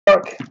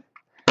luck.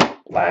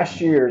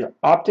 Last year's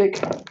Optic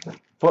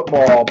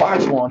football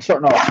box one,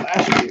 starting off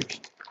last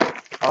year's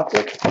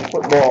Optic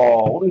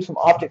football. We'll do some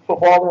Optic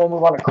football, then we'll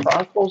move on to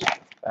Chronicles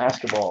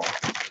basketball.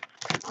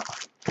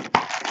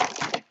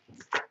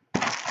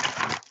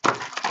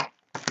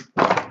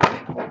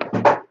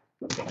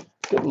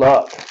 Good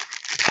luck.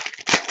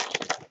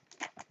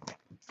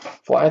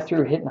 Fly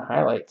through hitting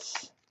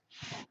highlights.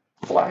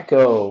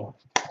 Flacco.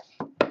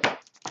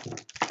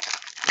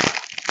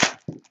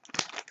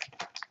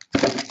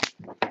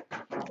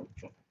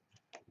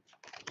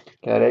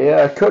 Got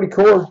a Cody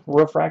Core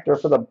refractor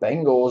for the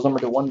Bengals, number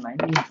to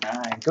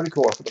 199. Cody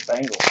Core for the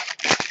Bengals.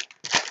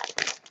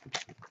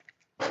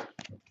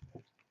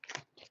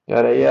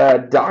 Got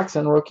a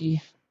Dachshund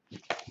rookie.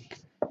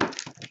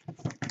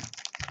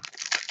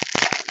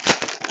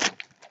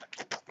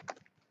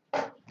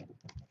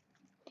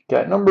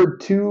 Got number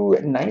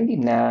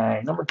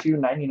 299. Number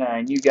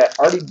 299. You got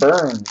Artie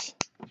Burns.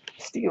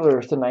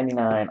 Steelers to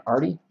 99.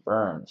 Artie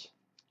Burns.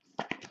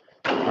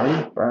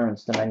 Artie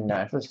Burns to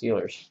 99 for the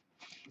Steelers.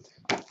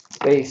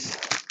 Base.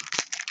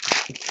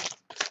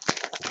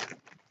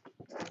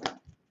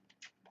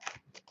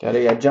 Got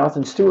a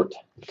Jonathan Stewart.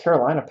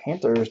 Carolina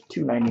Panthers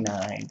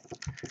 299.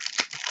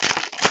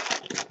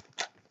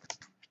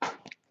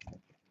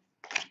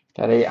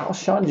 Got a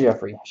Alshon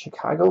Jeffrey.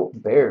 Chicago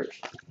Bears.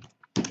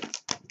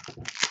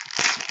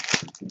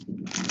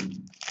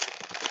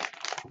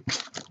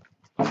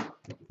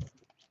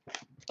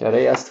 Got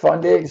a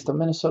Stephon Diggs, the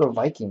Minnesota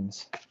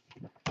Vikings.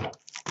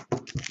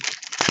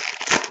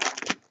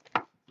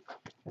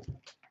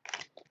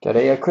 Got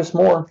a Chris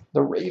Moore,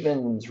 the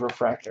Ravens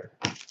refractor.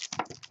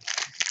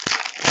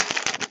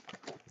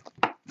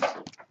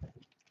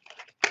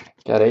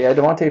 Got a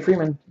Devontae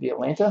Freeman, the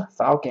Atlanta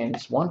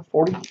Falcons,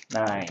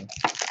 149.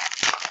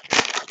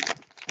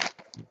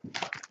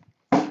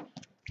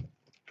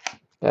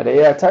 Got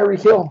a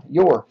Tyreek Hill,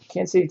 your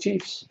Kansas City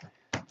Chiefs,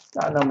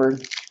 not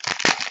numbered.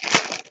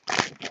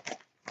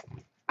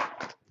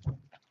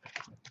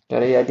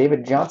 Got a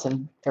David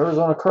Johnson,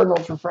 Arizona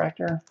Cardinals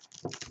refractor.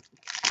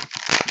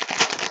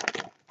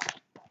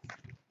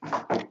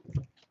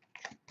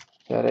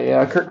 Got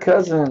a Kirk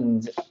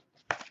Cousins.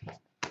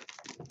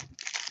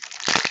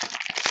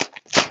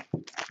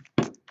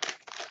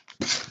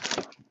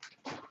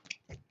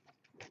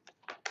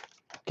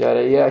 Got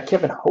a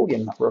Kevin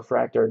Hogan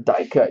refractor,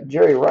 die cut,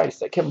 Jerry Rice.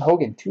 That Kevin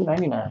Hogan,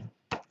 299.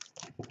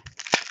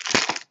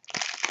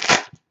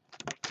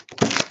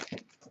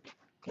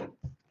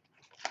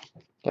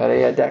 Got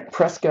a Dak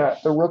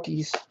Prescott, the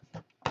rookies.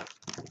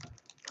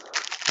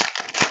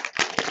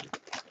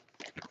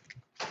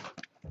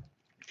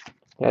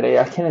 Got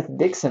a Kenneth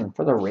Dixon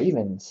for the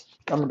Ravens,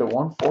 number to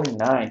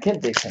 149.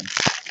 Kenneth Dixon.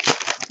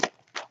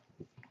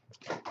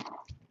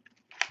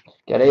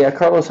 Got a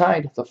Carlos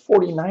Hyde, the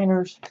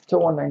 49ers to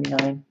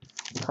 199.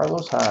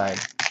 Carlos Hyde.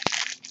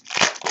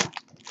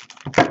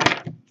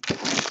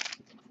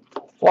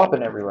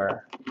 Flopping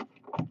everywhere.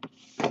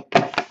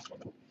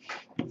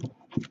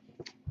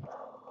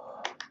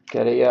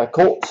 Got a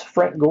Colts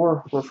Frank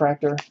Gore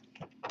refractor.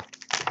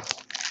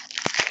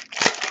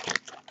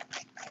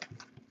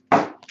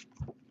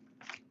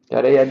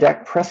 Got a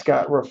Dak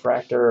Prescott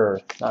refractor,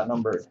 not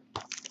numbered.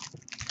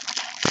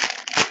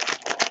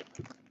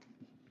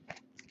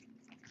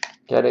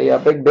 Got a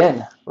Big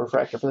Ben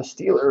refractor for the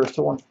Steelers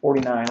to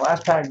 149.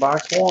 Last pack,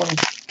 box one.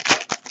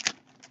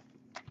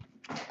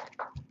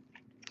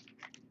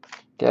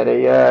 Got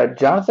a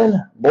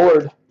Jonathan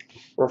Bullard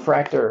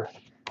refractor,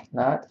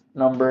 not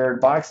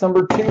numbered. Box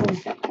number 2.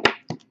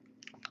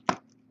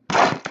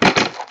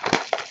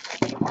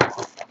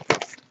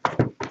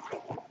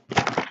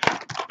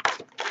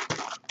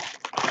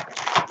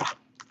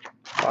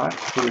 Box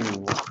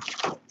 2.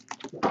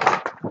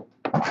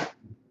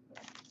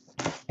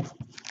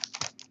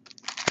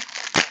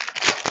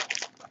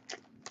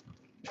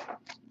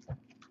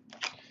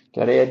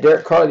 Got a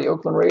Derek Carr, the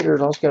Oakland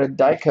Raiders. Also got a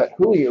die cut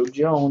Julio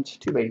Jones,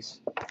 2-base.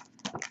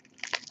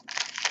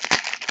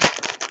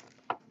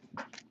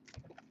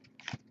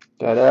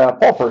 Got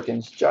Paul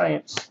Perkins,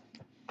 Giants.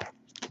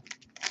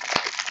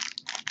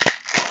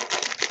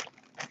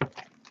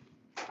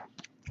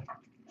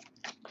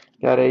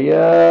 Got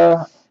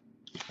a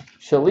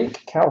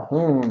Shalik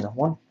Calhoun,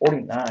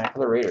 149 for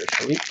the Raiders.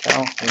 Shalik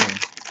Calhoun.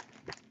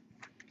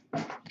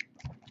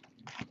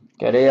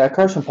 Got a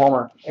Carson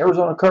Palmer,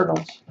 Arizona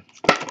Cardinals.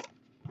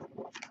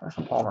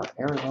 Carson Palmer,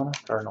 Arizona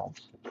Cardinals.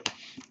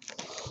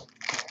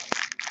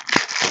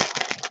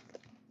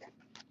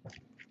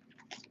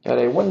 Got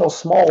a Wendell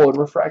Smallwood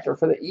refractor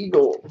for the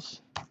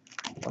Eagles.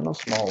 Wendell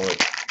Smallwood.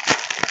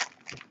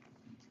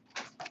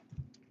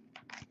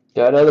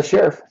 Got the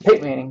Sheriff,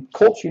 Peyton Manning,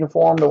 Colts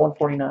uniform to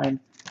 149.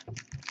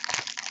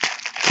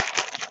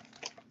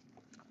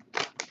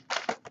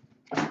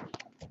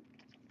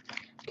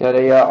 Got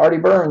a Artie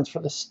Burns for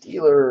the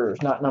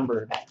Steelers, not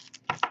numbered.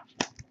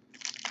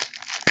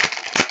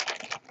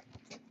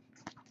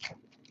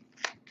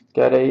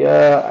 Got a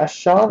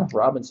Ashawn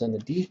Robinson, the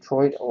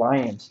Detroit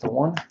Lions to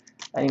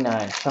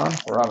 199. Ashawn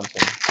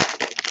Robinson.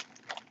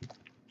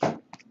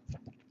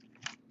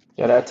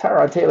 Got a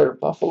Tyrod Taylor,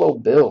 Buffalo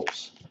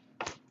Bills.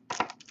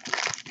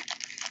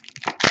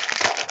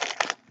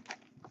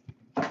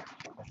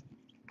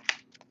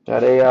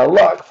 Got a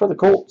Luck for the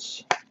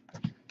Colts.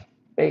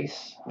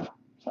 Base.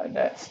 Slide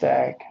that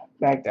stack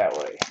back that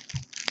way.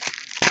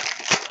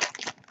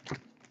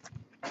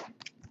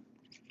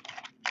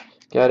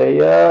 Got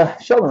a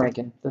Sheldon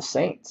Rankin, the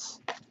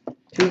Saints.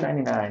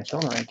 $2.99.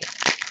 Sheldon Rankin.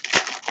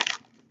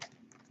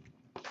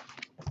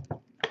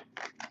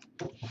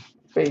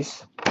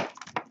 Base.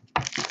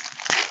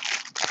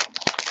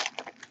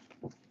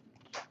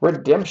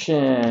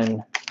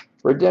 Redemption.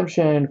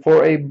 Redemption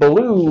for a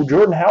blue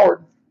Jordan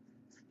Howard.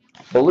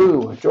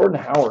 Blue Jordan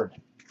Howard.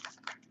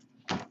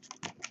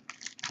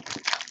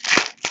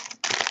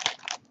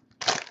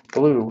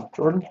 Blue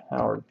Jordan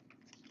Howard.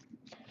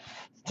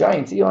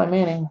 Giants Eli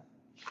Manning.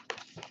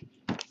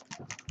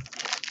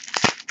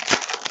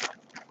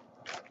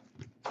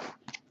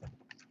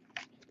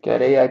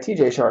 Got a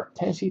TJ Sharp,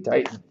 Tennessee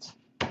Titans.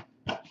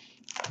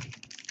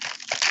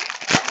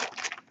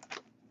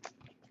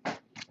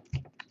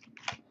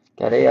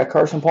 Got a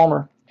Carson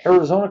Palmer,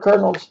 Arizona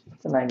Cardinals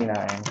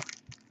 /99.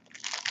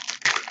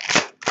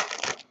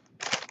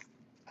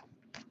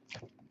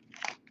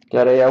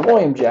 Got a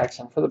William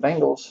Jackson for the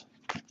Bengals.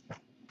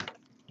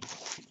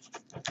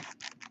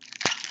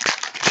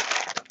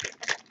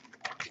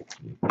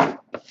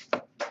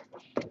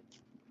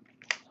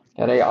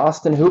 Got a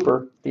Austin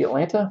Hooper, the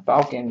Atlanta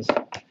Falcons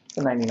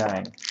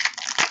 /99.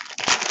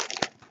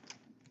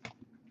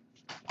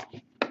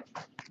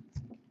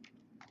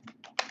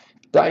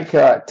 Die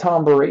cut,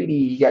 Tom Brady.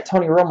 You got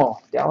Tony Romo,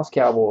 Dallas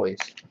Cowboys.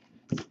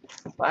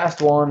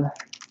 Last one,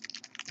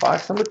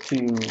 box number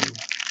 2.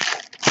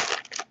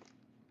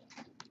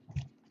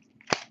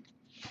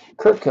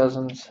 Kirk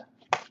Cousins,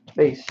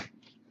 base.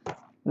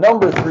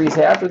 Number 3.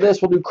 So after this,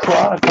 we'll do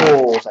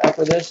Chronicles.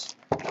 After this,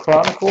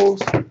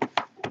 Chronicles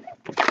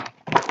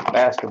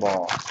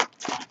basketball.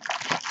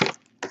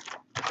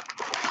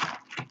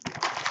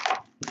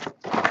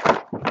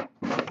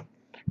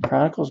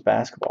 Chronicles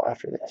basketball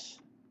after this.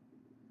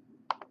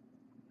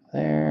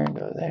 There,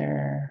 go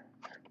there.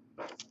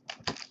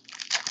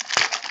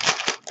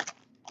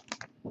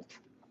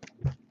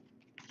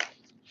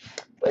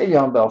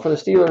 Le'Veon Bell for the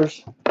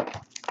Steelers.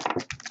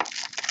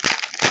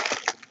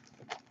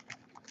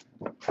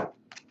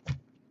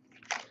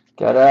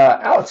 Got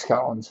Alex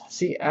Collins,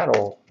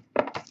 Seattle.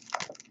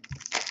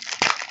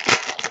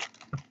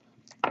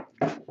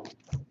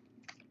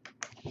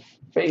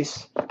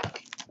 Base.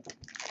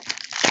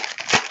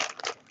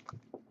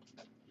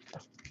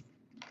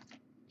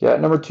 Got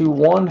number 2,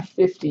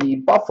 150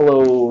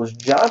 Buffaloes,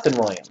 Jonathan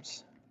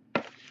Williams.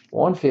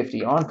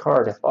 150 on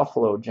card at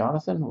Buffalo,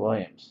 Jonathan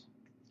Williams.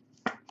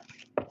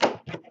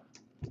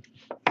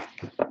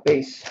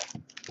 Base.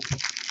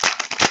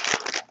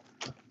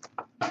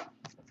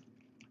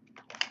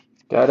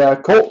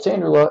 Got Colts,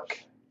 Andrew Luck.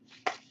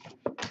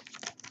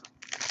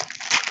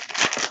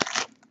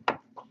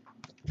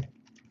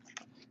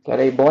 Got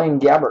a Blaine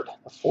Gabbert,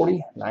 the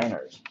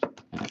 49ers.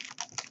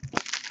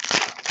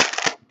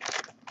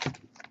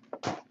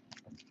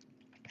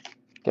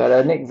 Got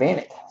a Nick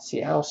Vannett,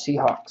 Seattle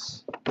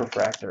Seahawks,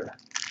 refractor.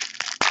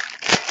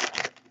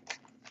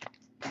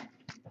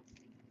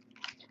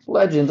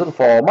 Legends of the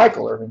Fall,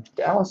 Michael Irvin,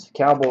 Dallas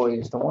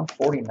Cowboys, the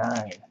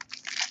 149.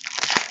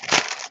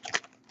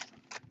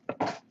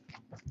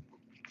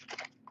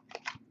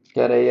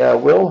 Got a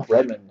Will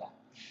Redmond,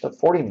 the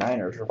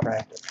 49ers,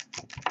 refractor.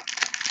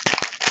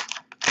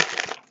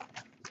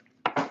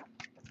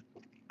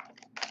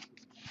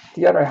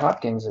 DeAndre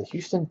Hopkins, the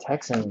Houston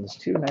Texans,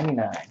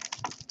 $2.99.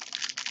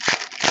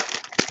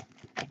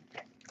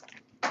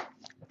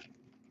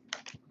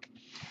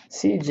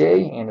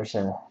 C.J.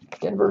 Anderson,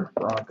 Denver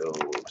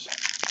Broncos.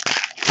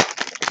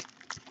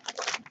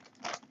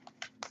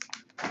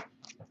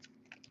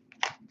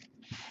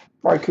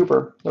 Amari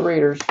Cooper, the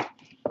Raiders.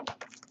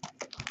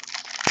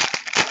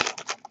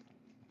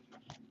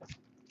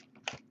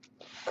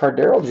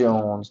 Cardero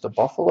Jones, the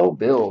Buffalo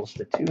Bills,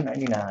 the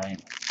 $2.99.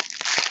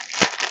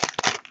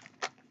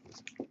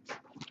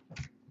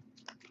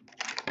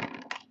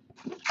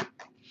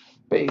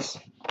 Base.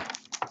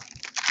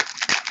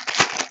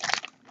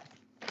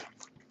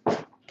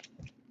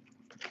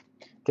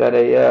 Got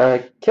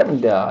a Kevin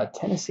Dodd,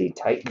 Tennessee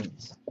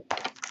Titans,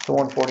 the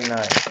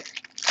 149.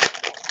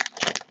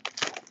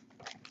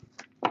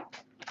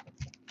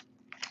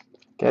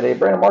 Got a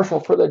Brandon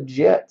Marshall for the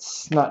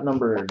Jets, not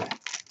numbered.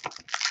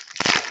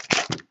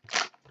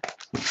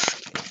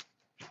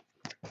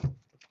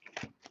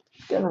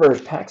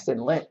 Denver's Paxton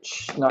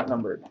Lynch, not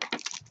numbered.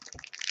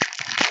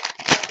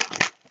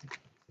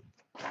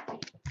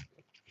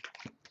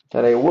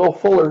 Got a Will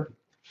Fuller,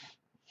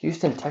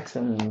 Houston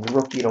Texans,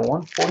 rookie to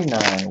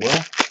 149.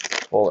 Will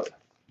Fuller.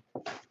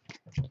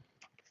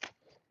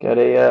 Got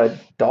a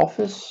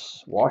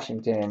Dolphus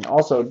Washington,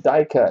 also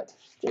die cut,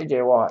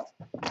 J.J. Watt.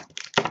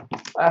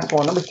 Last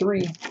one, number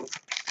 3.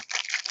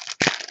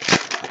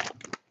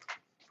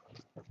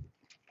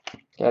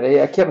 Got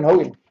a Kevin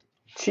Hogan,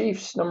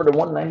 Chiefs, number to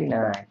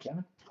 199.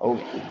 Kevin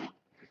Hogan.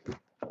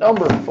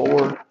 Number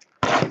 4.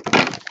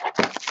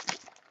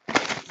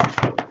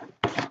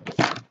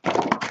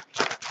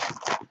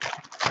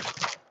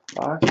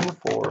 Box number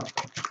 4.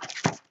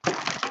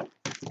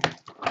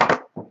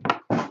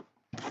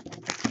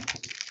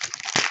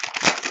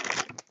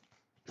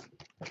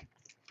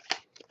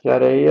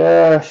 Got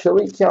a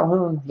Shalik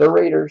Calhoun, the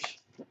Raiders,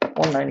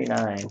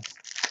 $1.99.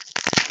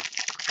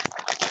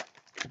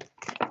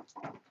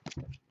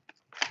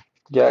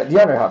 Got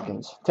DeAndre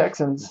Hopkins,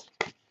 Texans.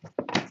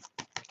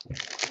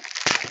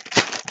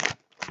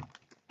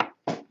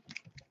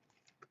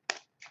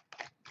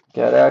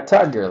 Got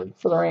Todd Gurley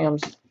for the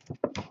Rams.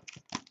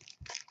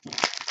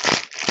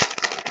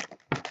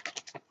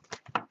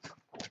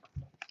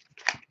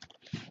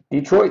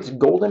 Detroit's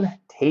Golden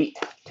Tate,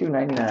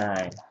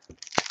 $2.99.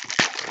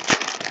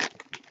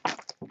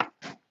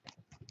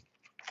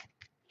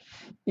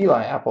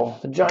 Eli Apple,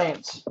 the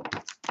Giants.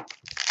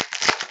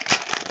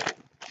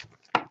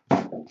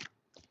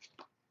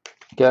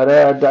 Got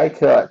a die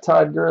cut,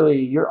 Todd Gurley,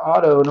 your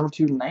auto, number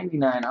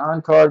 299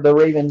 on card, the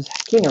Ravens,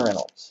 Keenan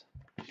Reynolds.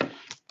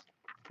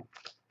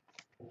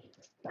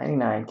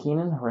 99,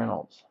 Keenan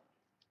Reynolds.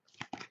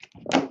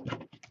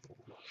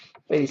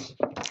 Base.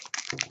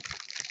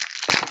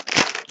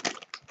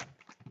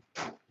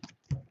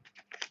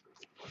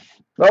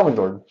 Melvin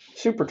Gordon,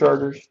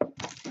 Superchargers.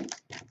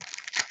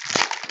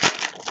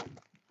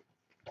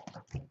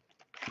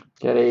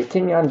 Got a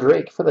Kenyon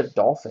Drake for the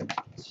Dolphins.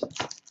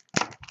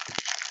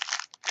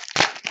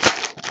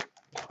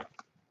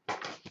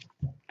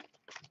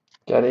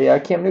 Got a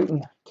Cam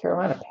Newton,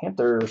 Carolina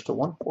Panthers to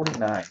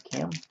 149.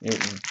 Cam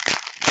Newton.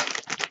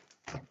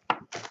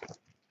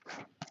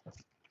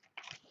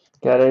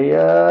 Got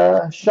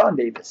a Sean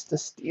Davis, the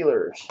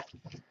Steelers.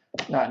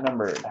 Not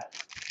numbered.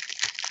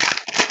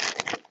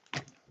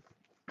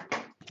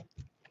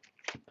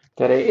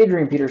 Got a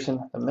Adrian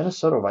Peterson, the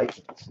Minnesota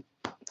Vikings.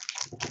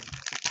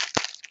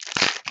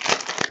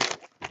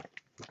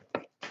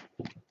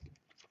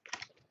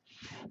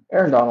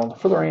 Aaron Donald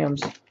for the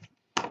Rams.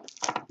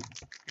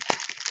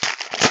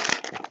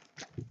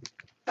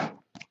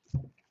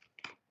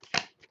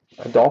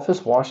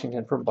 Adolphus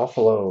Washington for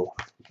Buffalo.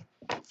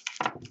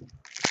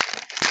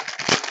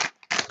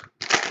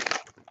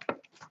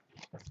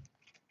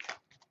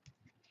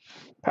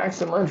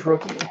 Paxton Lynch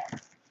rookie.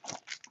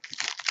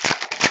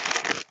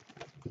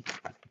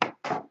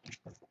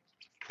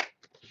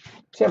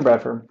 Sam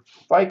Bradford,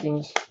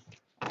 Vikings,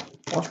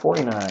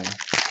 149.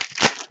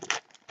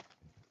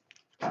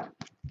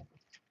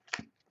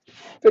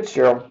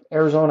 Fitzgerald,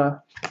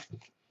 Arizona.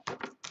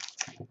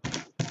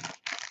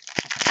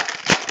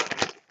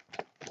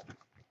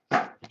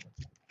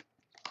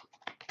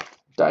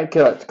 Die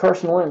cut,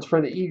 Carson Wentz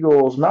for the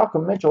Eagles.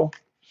 Malcolm Mitchell,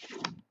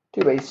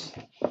 2 base.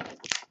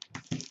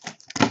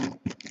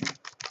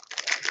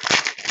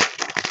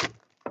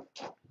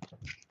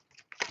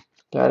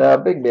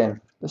 Got Big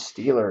Ben, the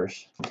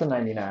Steelers, to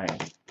 99.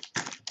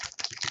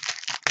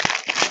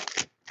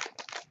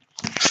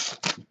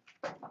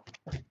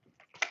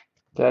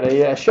 Got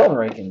a Sheldon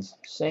Rankins,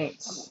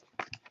 Saints.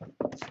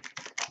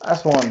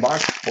 Last one,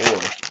 box 4.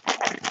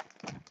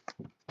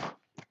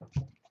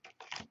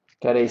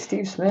 Got a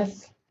Steve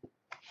Smith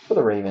for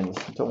the Ravens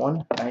to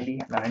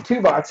 199.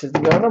 2 boxes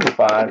to go, number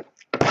 5.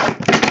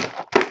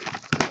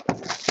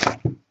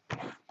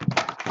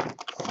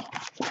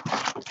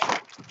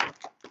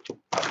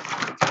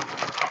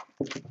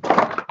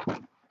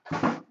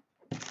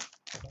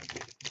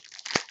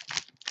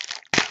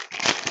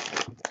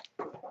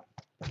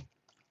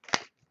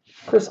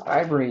 Chris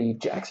Ivory,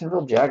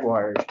 Jacksonville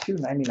Jaguars,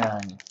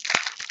 $2.99.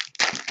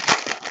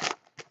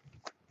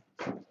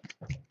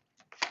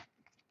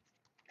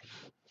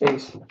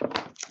 Base.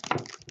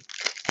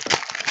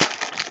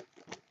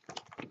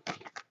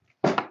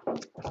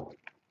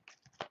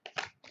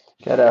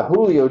 Got a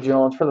Julio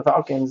Jones for the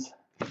Falcons.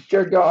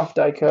 Jared Goff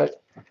die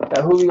cut. Got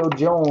Julio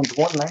Jones,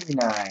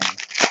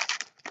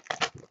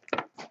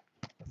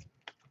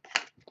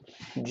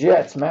 $1.99.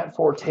 Jets, Matt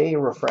Forte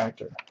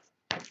refractor.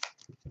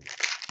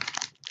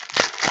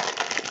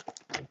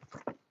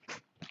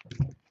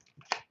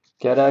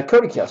 Got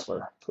Cody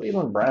Kessler,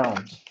 Cleveland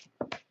Browns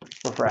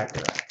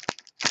refractor.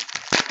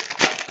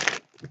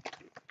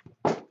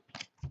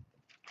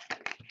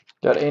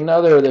 Got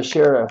another, the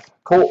Sheriff,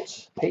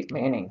 Colts, Peyton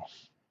Manning,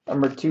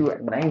 number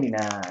 299.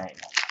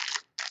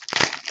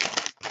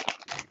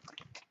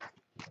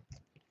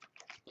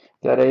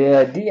 Got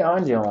a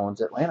Deion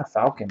Jones, Atlanta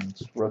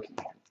Falcons rookie.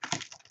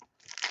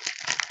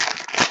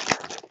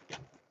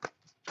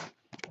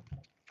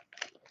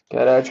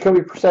 Got a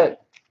Jacoby Brissett,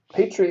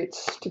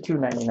 Patriots to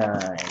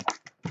 299.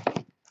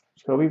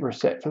 Jacoby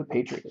Brissett for the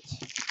Patriots.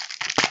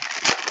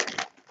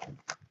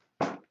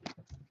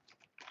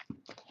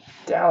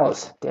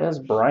 Dallas,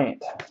 Dez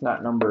Bryant,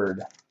 not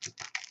numbered.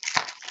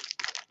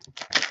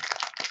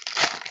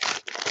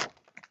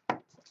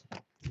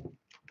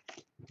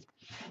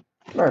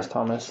 Norris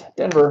Thomas,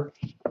 Denver.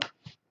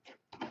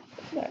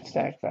 That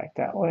stacked back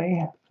that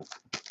way.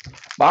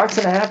 Box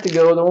and a half to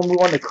go. Then we'll move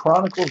on to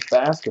Chronicles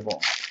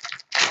basketball.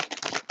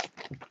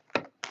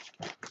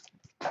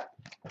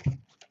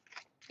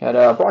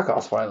 Got Brock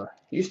Osweiler,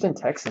 Houston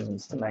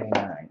Texans to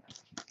 99.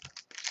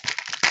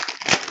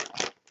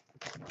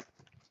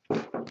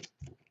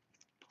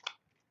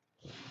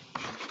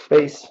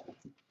 Base.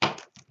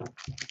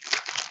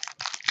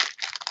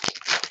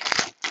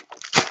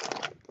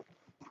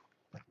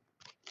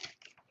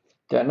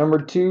 Got number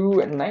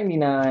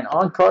 299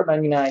 on card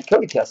 99.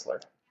 Cody Kessler.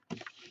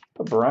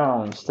 The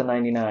Browns to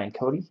 99.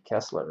 Cody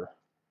Kessler.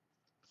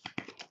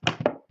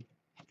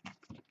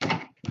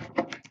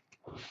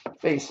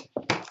 Base.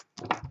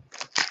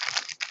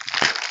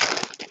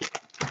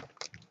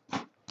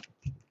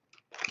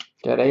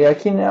 Got a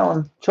Keenan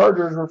Allen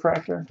Chargers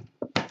refractor.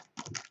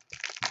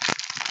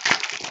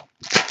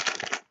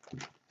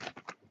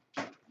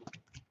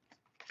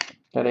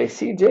 Got a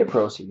CJ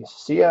Proceeds,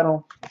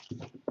 Seattle.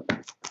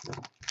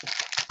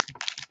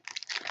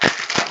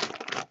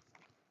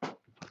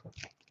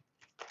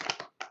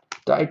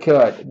 Die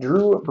cut,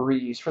 Drew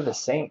Brees for the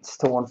Saints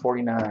to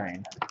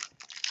 149.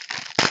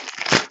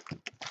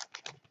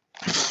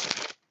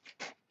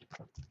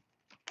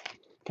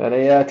 Got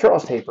a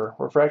Charles Taper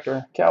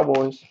refractor,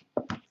 Cowboys.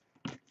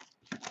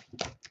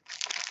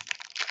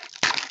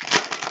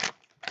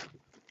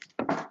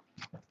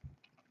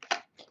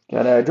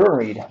 Got a Jordan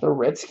Reed, the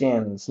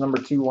Redskins, number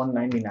 2,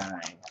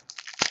 199.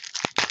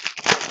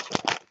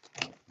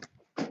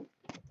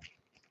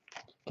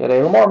 Got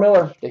a Lamar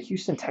Miller, the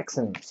Houston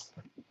Texans.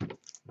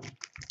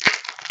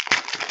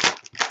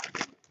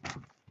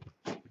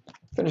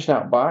 Finishing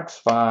out box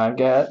 5,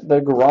 got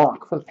the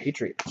Gronk for the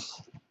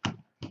Patriots.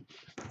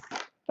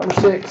 Number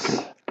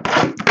 6.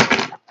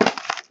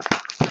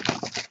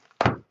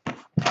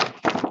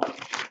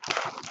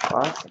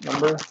 Box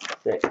number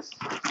 6.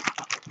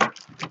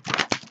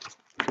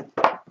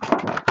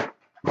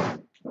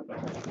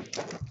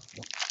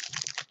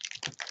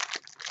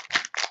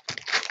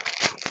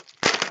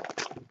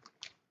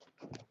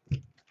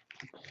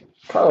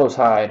 Carlos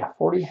Hyde,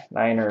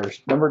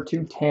 49ers, number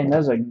 210.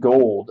 That's a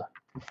gold.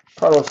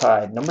 Carlos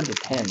Hyde, number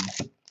 10.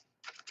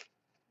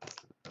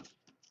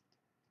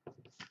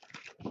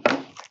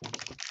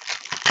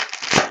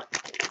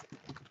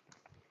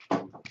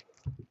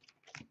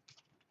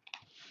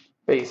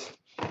 Base.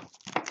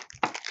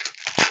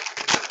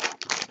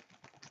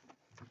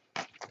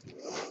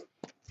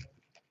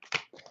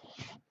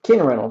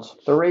 Keenan Reynolds,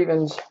 the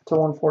Ravens to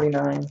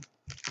 149.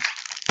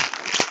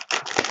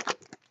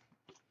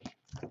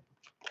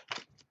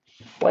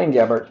 Blaine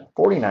Gabbert,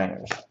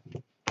 49ers.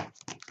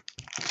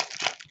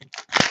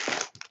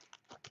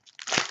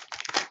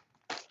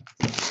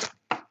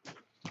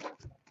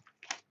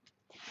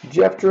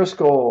 Jeff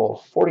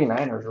Driscoll,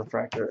 49ers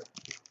refractor.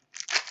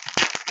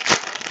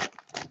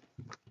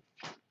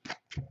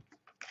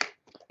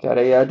 Got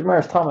a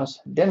Demaryius Thomas,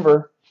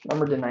 Denver,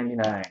 number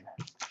 99.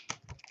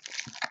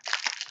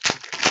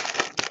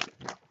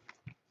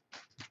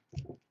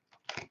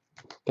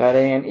 Got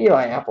an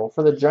Eli Apple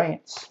for the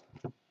Giants.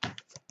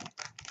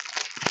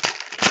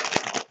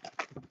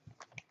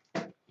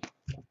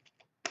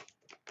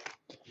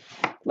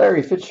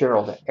 Larry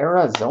Fitzgerald,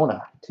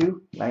 Arizona,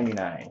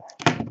 299.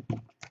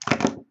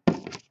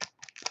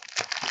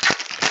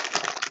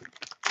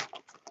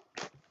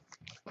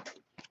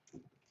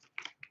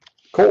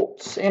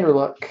 Colts, Andrew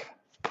Luck.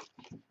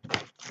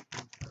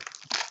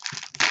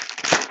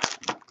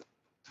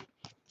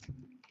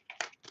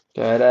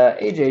 Got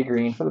AJ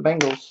Green for the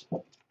Bengals.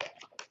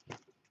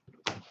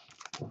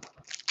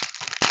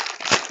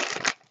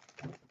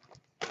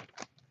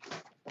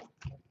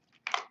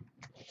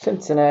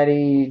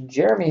 Cincinnati,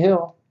 Jeremy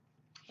Hill,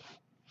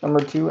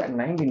 number 2 at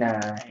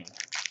 99.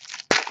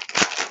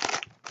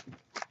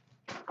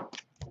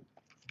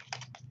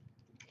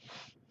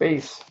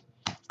 Base.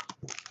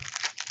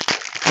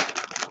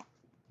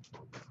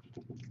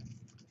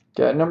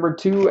 Got number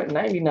 2 at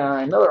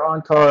 99. Another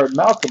on card,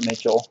 Malcolm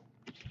Mitchell.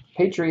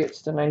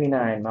 Patriots to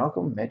 99.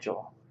 Malcolm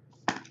Mitchell.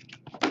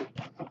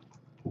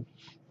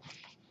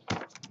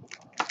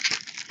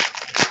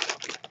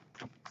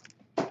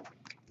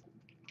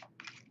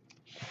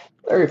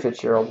 Larry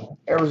Fitzgerald,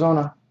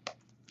 Arizona.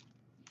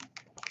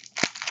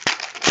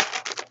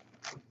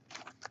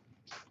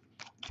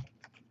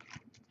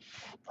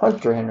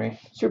 Hunter Henry,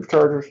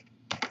 Superchargers.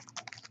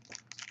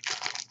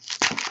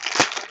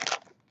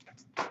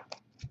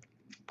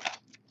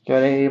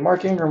 Got a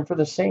Mark Ingram for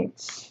the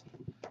Saints.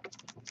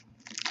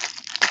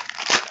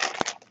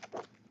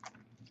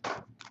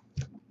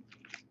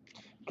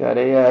 Got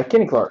a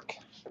Kenny Clark,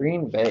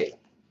 Green Bay.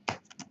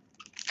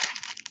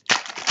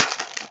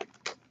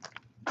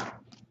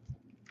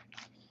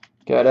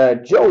 Got a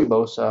Joey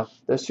Bosa,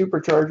 the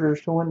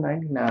Superchargers to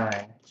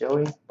 199.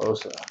 Joey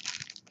Bosa.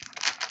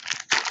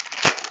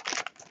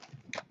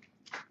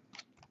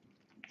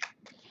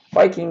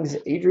 Vikings,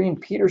 Adrian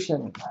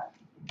Peterson.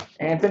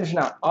 And finishing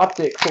out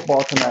Optic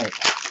football tonight.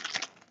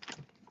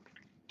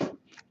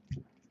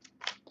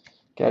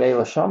 Got a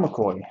LaShawn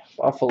McCoy,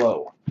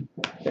 Buffalo.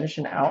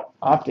 Finishing out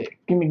Optic.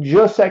 Give me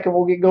just a second,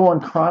 we'll get going.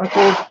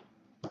 Chronicles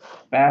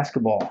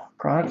basketball.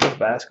 Chronicles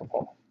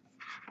basketball.